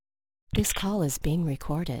This call is being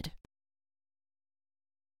recorded.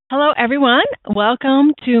 Hello, everyone.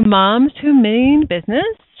 Welcome to Moms Who Mean Business.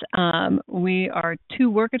 We are two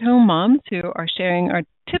work-at-home moms who are sharing our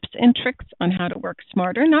tips and tricks on how to work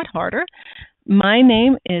smarter, not harder. My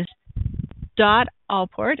name is Dot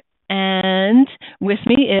Allport, and with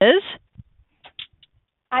me is...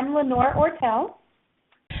 I'm Lenore Ortel.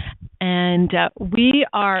 And we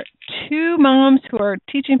are two moms who are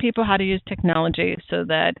teaching people how to use technology so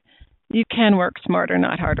that you can work smarter,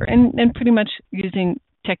 not harder, and pretty much using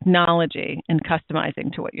technology and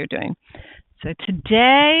customizing to what you're doing. So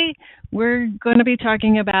today we're going to be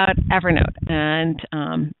talking about Evernote, and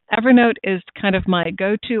Evernote is kind of my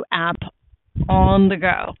go-to app on the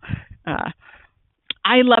go.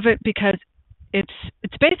 I love it because it's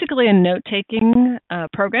basically a note-taking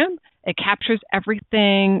program. It captures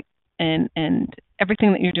everything and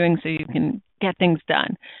everything that you're doing so you can get things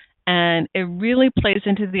done. And it really plays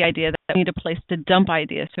into the idea that we need a place to dump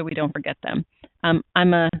ideas so we don't forget them.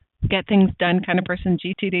 I'm a get things done kind of person,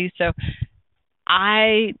 GTD, so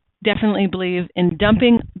I definitely believe in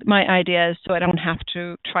dumping my ideas so I don't have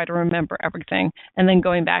to try to remember everything and then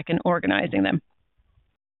going back and organizing them.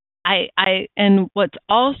 And what's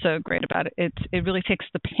also great about it, it really takes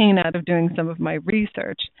the pain out of doing some of my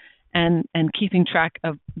research and keeping track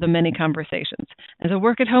of the many conversations. As a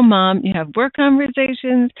work-at-home mom, you have work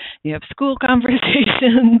conversations, you have school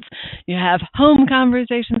conversations, you have home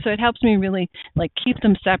conversations, so it helps me really keep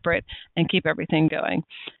them separate and keep everything going.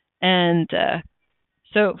 And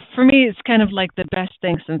so for me, it's kind of like the best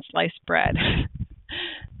thing since sliced bread.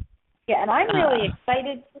 Yeah, and I'm really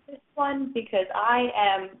excited for this one because I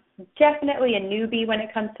am definitely a newbie when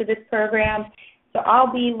it comes to this program. So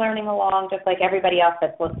I'll be learning along just like everybody else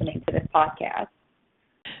that's listening to this podcast.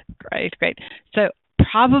 Great. So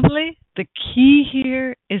probably the key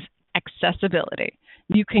here is accessibility.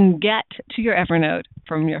 You can get to your Evernote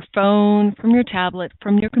from your phone, from your tablet,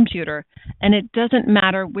 from your computer, and it doesn't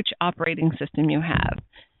matter which operating system you have.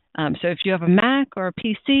 So if you have a Mac or a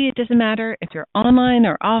PC, it doesn't matter. If you're online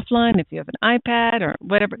or offline, if you have an iPad or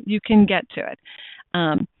whatever, you can get to it.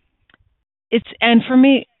 And for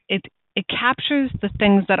me, it captures the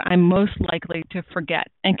things that I'm most likely to forget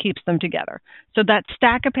and keeps them together. So that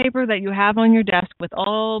stack of paper that you have on your desk with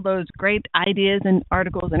all those great ideas and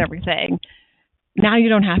articles and everything, now you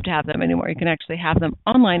don't have to have them anymore. You can actually have them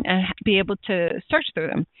online and be able to search through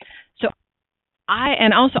them. So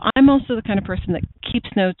I'm also the kind of person that keeps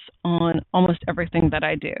notes on almost everything that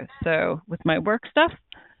I do. So with my work stuff,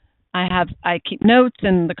 I keep notes,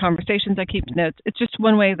 and the conversations I keep notes. It's just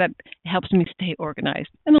one way that helps me stay organized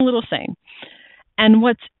and a little sane. And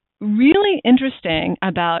what's really interesting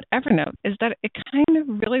about Evernote is that it kind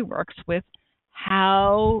of really works with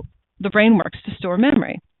how the brain works to store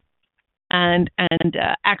memory. And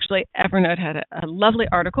actually, Evernote had a lovely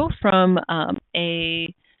article from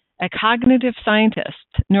a cognitive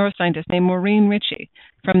neuroscientist named Maureen Ritchie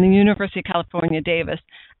from the University of California, Davis.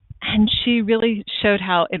 And she really showed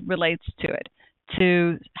how it relates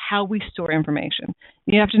to how we store information.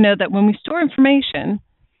 You have to know that when we store information,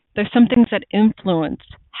 there's some things that influence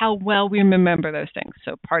how well we remember those things.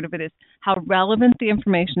 So part of it is how relevant the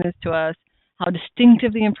information is to us, how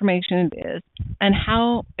distinctive the information is, and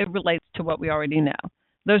how it relates to what we already know.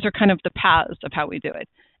 Those are kind of the paths of how we do it.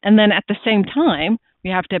 And then at the same time,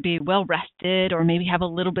 we have to be well rested or maybe have a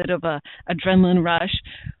little bit of a adrenaline rush.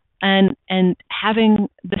 And having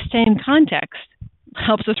the same context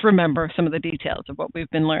helps us remember some of the details of what we've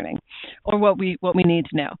been learning or what we need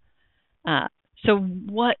to know. So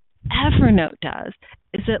what Evernote does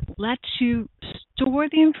is it lets you store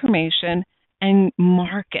the information and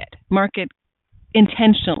mark it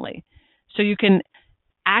intentionally. So you can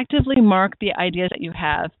actively mark the ideas that you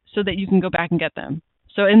have so that you can go back and get them.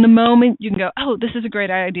 So in the moment, you can go, oh, this is a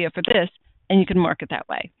great idea for this, and you can mark it that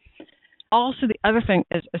way. Also, the other thing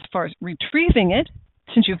is, as far as retrieving it,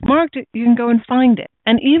 since you've marked it, you can go and find it.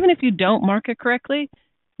 And even if you don't mark it correctly,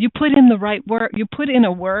 you put in the right word, you put in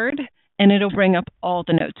a word, and it'll bring up all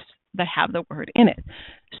the notes that have the word in it.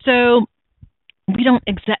 So we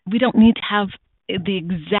don't need to have the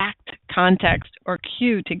exact context or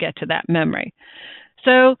cue to get to that memory.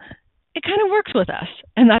 So it kind of works with us,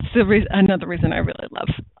 and that's another reason I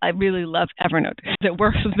really love Evernote. It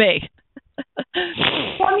works with me.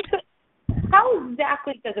 How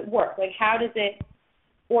exactly does it work? How does it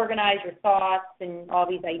organize your thoughts and all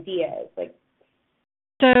these ideas?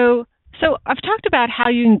 So I've talked about how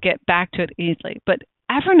you can get back to it easily, but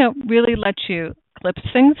Evernote really lets you clip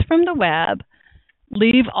things from the web,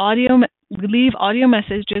 leave audio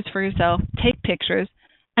messages for yourself, take pictures,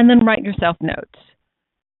 and then write yourself notes.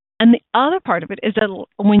 And the other part of it is that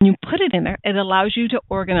when you put it in there, it allows you to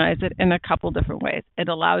organize it in a couple different ways. It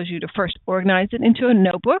allows you to first organize it into a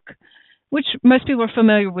notebook, which most people are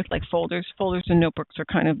familiar with, like folders. Folders and notebooks are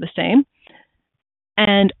kind of the same.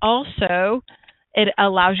 And also, it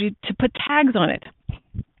allows you to put tags on it.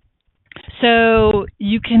 So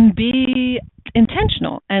you can be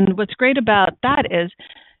intentional. And what's great about that is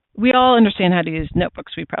we all understand how to use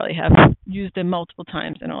notebooks. We probably have used them multiple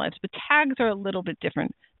times in our lives, but tags are a little bit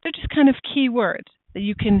different. They're just kind of keywords that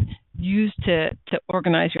you can use to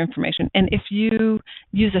organize your information. And if you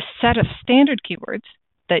use a set of standard keywords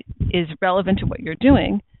that is relevant to what you're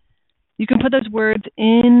doing, you can put those words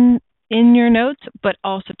in your notes, but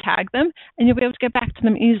also tag them, and you'll be able to get back to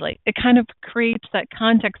them easily. It kind of creates that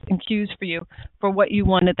context and cues for you for what you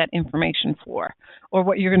wanted that information for, or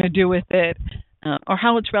what you're going to do with it, or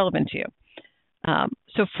how it's relevant to you.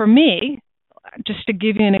 So for me, just to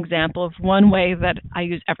give you an example of one way that I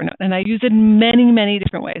use Evernote, and I use it in many, many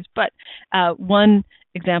different ways, but one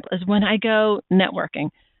example is when I go networking,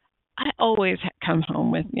 I always come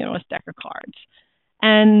home with, a stack of cards.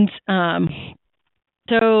 And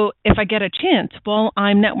so if I get a chance while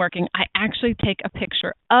I'm networking, I actually take a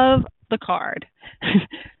picture of the card.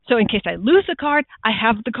 So in case I lose the card, I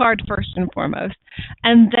have the card first and foremost.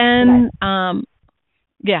 And then,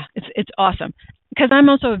 it's awesome. Because I'm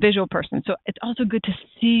also a visual person, so it's also good to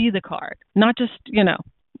see the card, not just,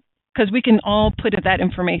 because we can all put that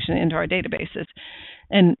information into our databases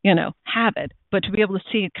and, have it. But to be able to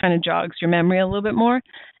see it kind of jogs your memory a little bit more.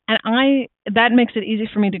 And that makes it easy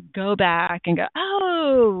for me to go back and go,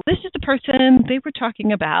 oh, this is the person they were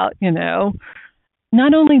talking about,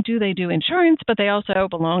 Not only do they do insurance, but they also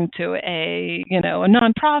belong to a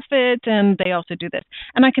nonprofit, and they also do this.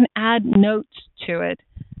 And I can add notes to it,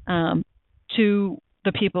 to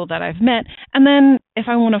the people that I've met. And then if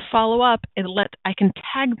I want to follow up, I can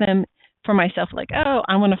tag them for myself, like, oh,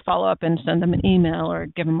 I want to follow up and send them an email or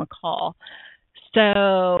give them a call.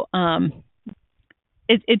 So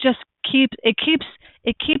it just keeps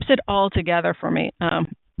it all together for me.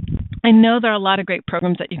 I know there are a lot of great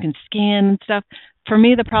programs that you can scan and stuff. For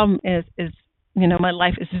me, the problem is my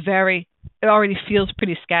life is it already feels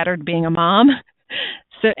pretty scattered being a mom.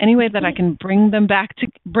 So any way that I can bring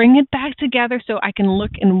it back together so I can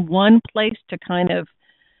look in one place to kind of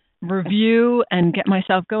review and get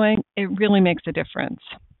myself going, it really makes a difference.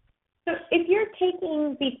 So if you're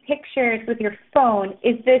taking these pictures with your phone,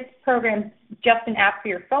 is this program just an app for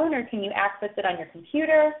your phone, or can you access it on your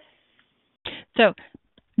computer? So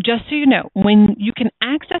just so you know, when you can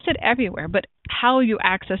access it everywhere, but how you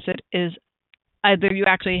access it is either you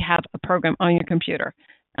actually have a program on your computer,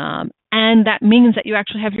 and that means that you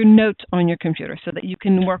actually have your notes on your computer so that you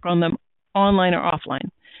can work on them online or offline.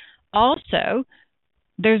 Also,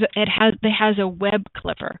 it has a web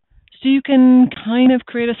clipper. So you can kind of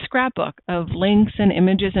create a scrapbook of links and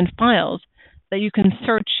images and files that you can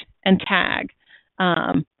search and tag.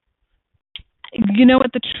 What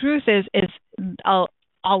the truth is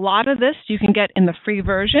a lot of this you can get in the free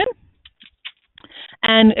version.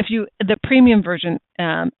 And the premium version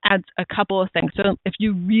adds a couple of things. So if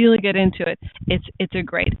you really get into it, it's a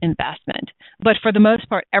great investment. But for the most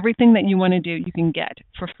part, everything that you want to do, you can get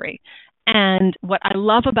for free. And what I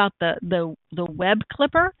love about the web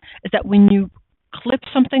clipper is that when you clip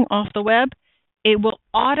something off the web, it will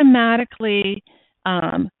automatically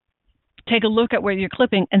take a look at where you're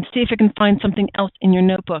clipping and see if it can find something else in your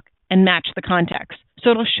notebook and match the context. So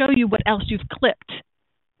it'll show you what else you've clipped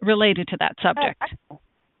related to that subject.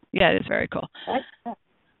 Yeah, it is very cool.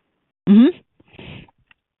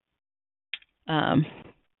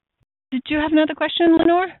 Did you have another question,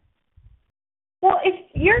 Lenore? Well, if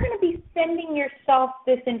you're going to be sending yourself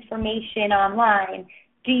this information online,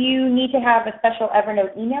 do you need to have a special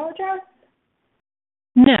Evernote email address?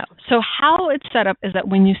 No. So how it's set up is that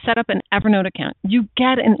when you set up an Evernote account, you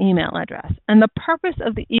get an email address. And the purpose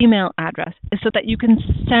of the email address is so that you can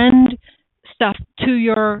send stuff to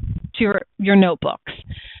your notebooks.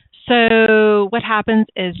 So what happens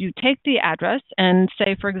is you take the address and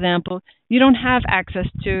say, for example, you don't have access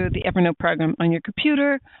to the Evernote program on your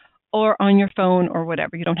computer or on your phone or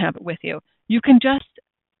whatever. You don't have it with you. You can just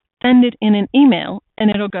send it in an email and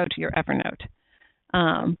it'll go to your Evernote.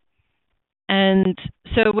 And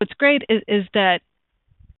so what's great is that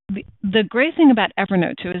the great thing about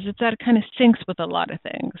Evernote too is that it kind of syncs with a lot of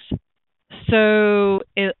things. So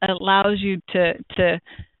it allows you to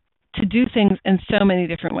do things in so many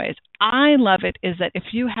different ways. I love it is that if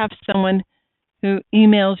you have someone who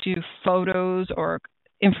emails you photos or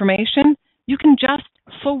information, you can just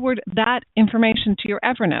forward that information to your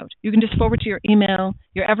Evernote. You can just forward to your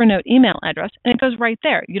Evernote email address, and it goes right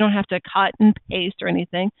there. You don't have to cut and paste or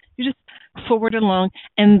anything. You just forward it along,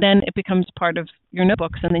 and then it becomes part of your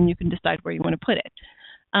notebooks, and then you can decide where you want to put it.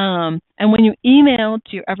 And when you email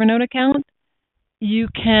to your Evernote account, you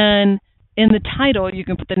can, in the title, you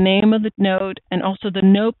can put the name of the note and also the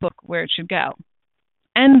notebook where it should go,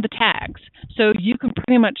 and the tags. So you can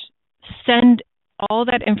pretty much send all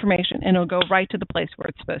that information, and it'll go right to the place where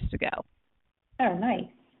it's supposed to go. Oh, nice.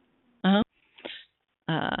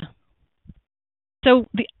 So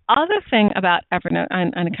the other thing about Evernote,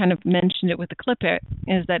 and I kind of mentioned it with the clip here,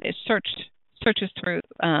 is that it searches through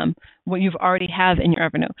what you've already have in your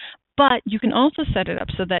Evernote. But you can also set it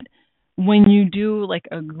up so that when you do like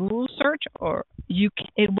a Google search,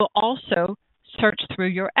 it will also search through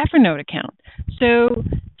your Evernote account. So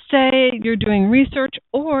say you're doing research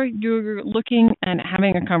or you're looking and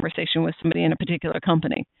having a conversation with somebody in a particular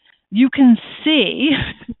company, you can see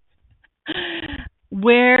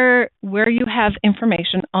where you have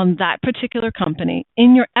information on that particular company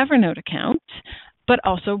in your Evernote account, but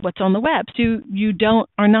also what's on the web. So you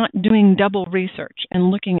are not doing double research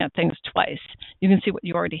and looking at things twice. You can see what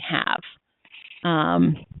you already have.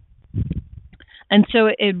 And so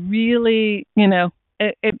it really,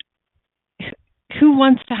 who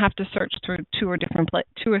wants to have to search through two or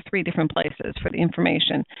three different places for the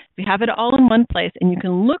information? If you have it all in one place and you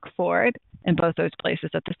can look for it in both those places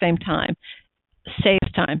at the same time,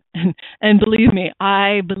 saves time. And believe me,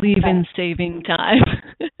 I believe in saving time.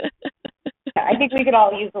 I think we could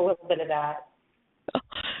all use a little bit of that.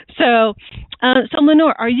 So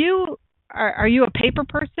Lenore, are you a paper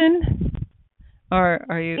person, or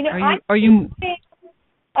are you?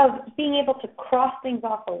 Of being able to cross things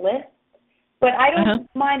off a list, but I don't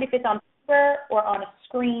mind if it's on paper or on a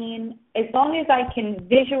screen, as long as I can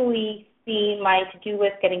visually see my to-do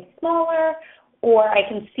list getting smaller, or I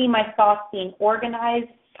can see my thoughts being organized.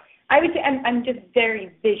 I would say I'm just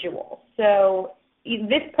very visual. So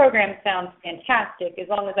this program sounds fantastic as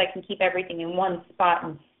long as I can keep everything in one spot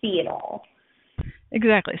and see it all.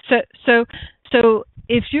 Exactly. So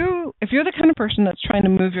if you're the kind of person that's trying to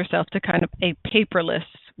move yourself to kind of a paperless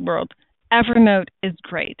world, Evernote is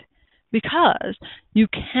great because you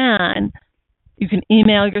can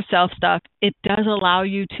email yourself stuff. It does allow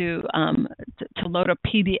you to load up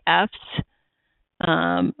PDFs,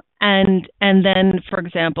 and then, for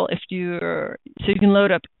example, you can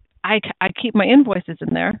load up. I keep my invoices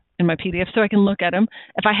in there in my PDF so I can look at them.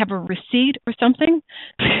 If I have a receipt or something,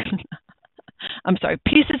 I'm sorry,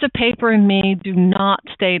 pieces of paper and me do not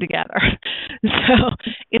stay together. So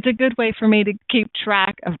it's a good way for me to keep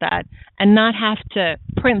track of that and not have to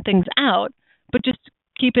print things out, but just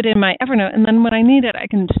keep it in my Evernote. And then when I need it, I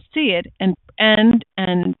can just see it and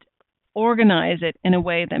organize it in a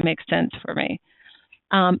way that makes sense for me.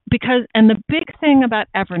 Because the big thing about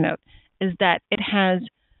Evernote is that it has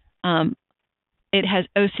OCR,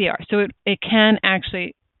 so it can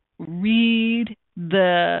actually read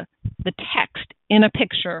the text in a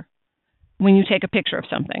picture when you take a picture of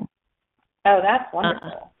something. Oh, that's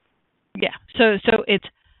wonderful. Yeah. So it's,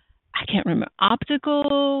 I can't remember,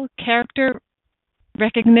 optical character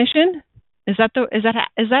recognition. Is that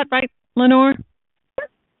right, Lenore?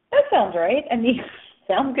 That sounds right. I mean,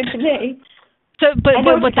 sounds good to me. So, but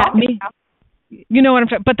what that means, you know what I'm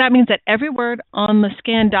saying? But that means that every word on the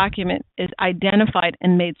scanned document is identified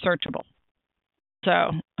and made searchable.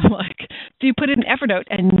 So you put it in Evernote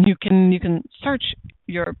and you can search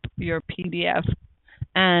your PDF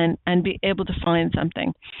and be able to find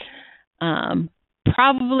something.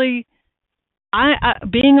 Probably,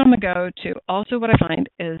 being on the go too. Also, what I find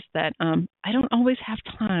is that I don't always have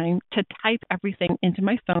time to type everything into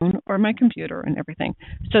my phone or my computer and everything.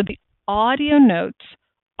 So the audio notes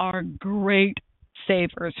are great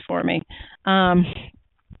savers for me.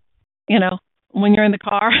 When you're in the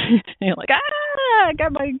car, and you're like, I've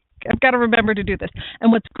got to remember to do this. And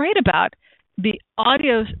what's great about the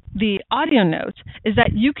audio notes is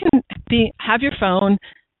that you can have your phone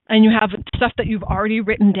and you have stuff that you've already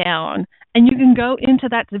written down, and you can go into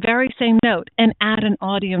that very same note and add an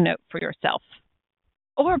audio note for yourself,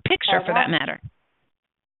 or a picture for that matter.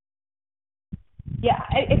 Yeah,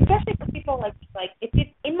 especially for people like if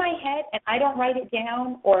it's in my head and I don't write it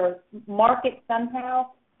down or mark it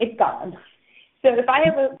somehow, it's gone. So if I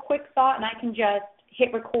have a quick thought and I can just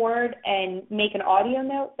hit record and make an audio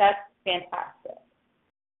note, that's fantastic.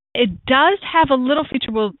 It does have a little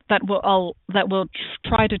feature that will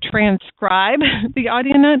try to transcribe the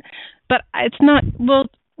audio note, but it's not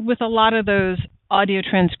with a lot of those audio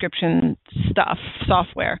transcription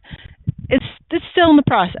software. It's still in the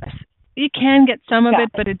process. you can get some of Got it,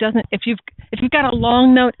 but it doesn't. If you've got a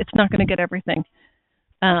long note, it's not going to get everything.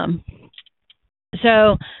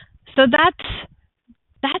 So that's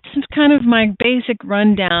kind of my basic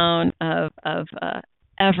rundown of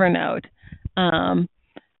Evernote,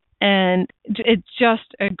 and it's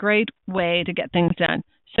just a great way to get things done.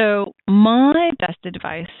 So my best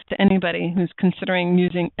advice to anybody who's considering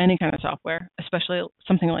using any kind of software, especially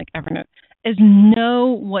something like Evernote, is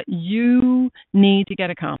know what you need to get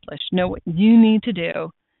accomplished, know what you need to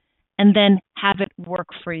do, and then have it work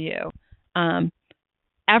for you.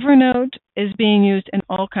 Evernote is being used in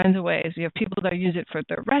all kinds of ways. You have people that use it for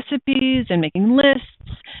their recipes and making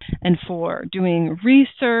lists and for doing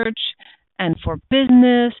research and for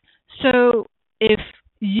business. So if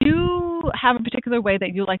you have a particular way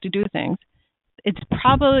that you like to do things, it's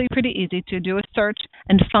probably pretty easy to do a search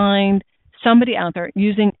and find somebody out there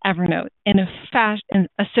using Evernote in a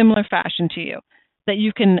similar fashion to you that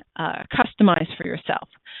you can customize for yourself.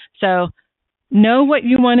 So know what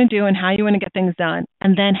you want to do and how you want to get things done,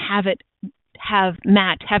 and then have it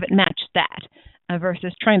match that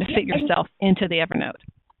versus trying to fit yourself into the Evernote.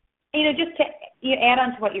 Just to add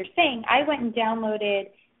on to what you're saying, I went and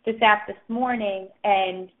downloaded this app this morning,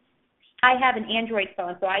 and I have an Android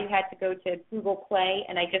phone, so I had to go to Google Play,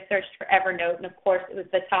 and I just searched for Evernote, and of course it was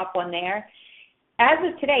the top one there. As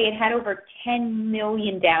of today, it had over 10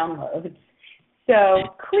 million downloads.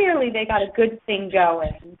 So clearly they got a good thing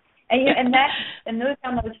going. And those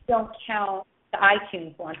downloads don't count the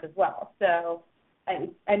iTunes ones as well. So, I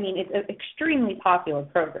mean, it's an extremely popular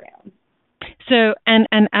program. So, and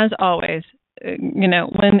as always, when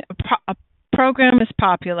a program is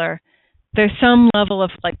popular, there's some level of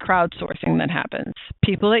like crowdsourcing that happens.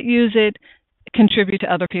 People that use it contribute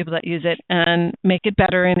to other people that use it and make it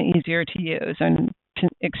better and easier to use and to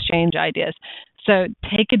exchange ideas. So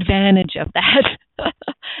take advantage of that.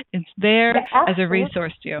 It's there as a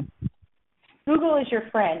resource to you. Google is your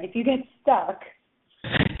friend. If you get stuck,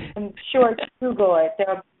 I'm sure Google it. There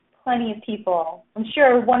are plenty of people. I'm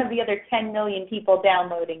sure one of the other 10 million people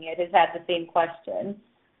downloading it has had the same question.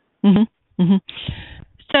 Mm-hmm. Mm-hmm.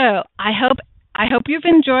 So I hope you've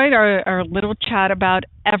enjoyed our little chat about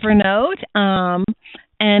Evernote.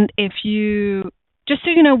 And if you, just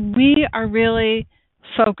so you know, we are really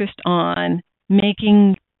focused on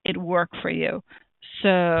making it work for you.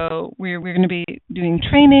 So we're going to be doing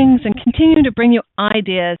trainings and continue to bring you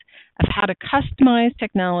ideas of how to customize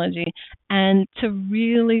technology and to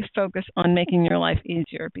really focus on making your life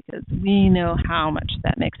easier, because we know how much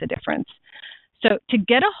that makes a difference. So to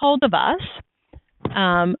get a hold of us,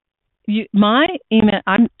 my email,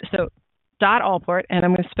 .Allport, and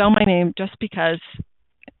I'm going to spell my name just because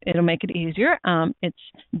it'll make it easier. It's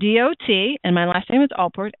D-O-T, and my last name is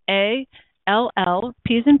Allport, A-L-L,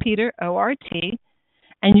 P as in Peter, O-R-T,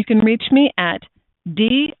 and you can reach me at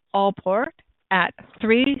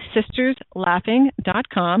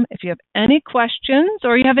dallport@threesisterslaughing.com. If you have any questions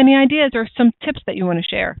or you have any ideas or some tips that you want to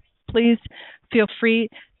share, please feel free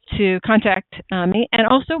to contact me. And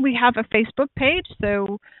also we have a Facebook page,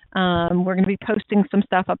 so we're going to be posting some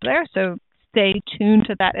stuff up there, so stay tuned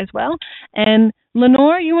to that as well. And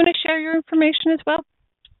Lenore, you want to share your information as well?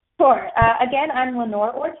 Sure. Again, I'm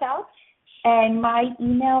Lenore Ortel, and my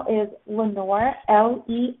email is Lenore,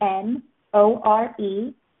 Lenore,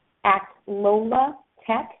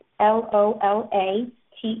 @LolaTech,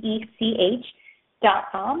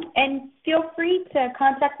 LOLATECH.com. And feel free to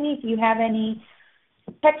contact me if you have any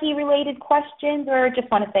techie-related questions or just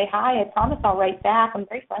want to say hi. I promise I'll write back. I'm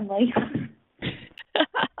very friendly.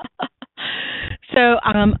 So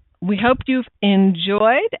we hope you've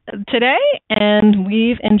enjoyed today, and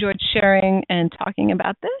we've enjoyed sharing and talking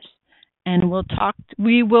about this. And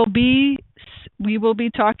we will be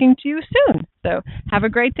talking to you soon. So have a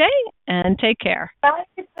great day and take care. Bye,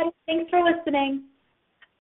 everybody. Thanks for listening.